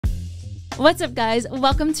What's up, guys?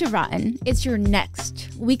 Welcome to ROTN. It's your next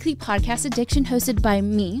weekly podcast addiction hosted by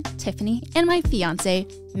me, Tiffany, and my fiance,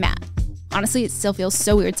 Matt. Honestly, it still feels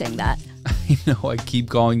so weird saying that. I know, I keep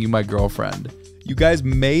calling you my girlfriend. You guys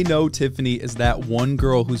may know Tiffany as that one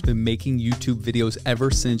girl who's been making YouTube videos ever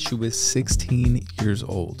since she was 16 years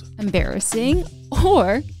old. Embarrassing.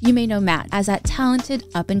 Or you may know Matt as that talented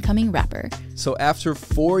up-and-coming rapper. So after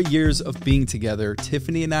 4 years of being together,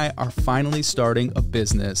 Tiffany and I are finally starting a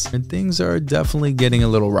business, and things are definitely getting a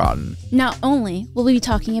little rotten. Not only will we be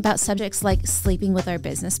talking about subjects like sleeping with our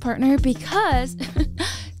business partner, because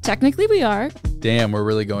technically we are. Damn, we're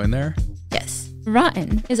really going there? Yes.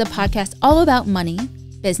 ROTN is a podcast all about money,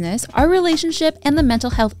 business, our relationship, and the mental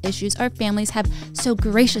health issues our families have so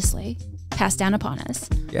graciously passed down upon us.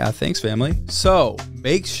 Yeah, thanks, family. So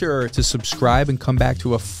make sure to subscribe and come back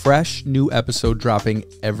to a fresh new episode dropping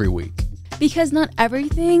every week. Because not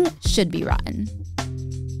everything should be rotten.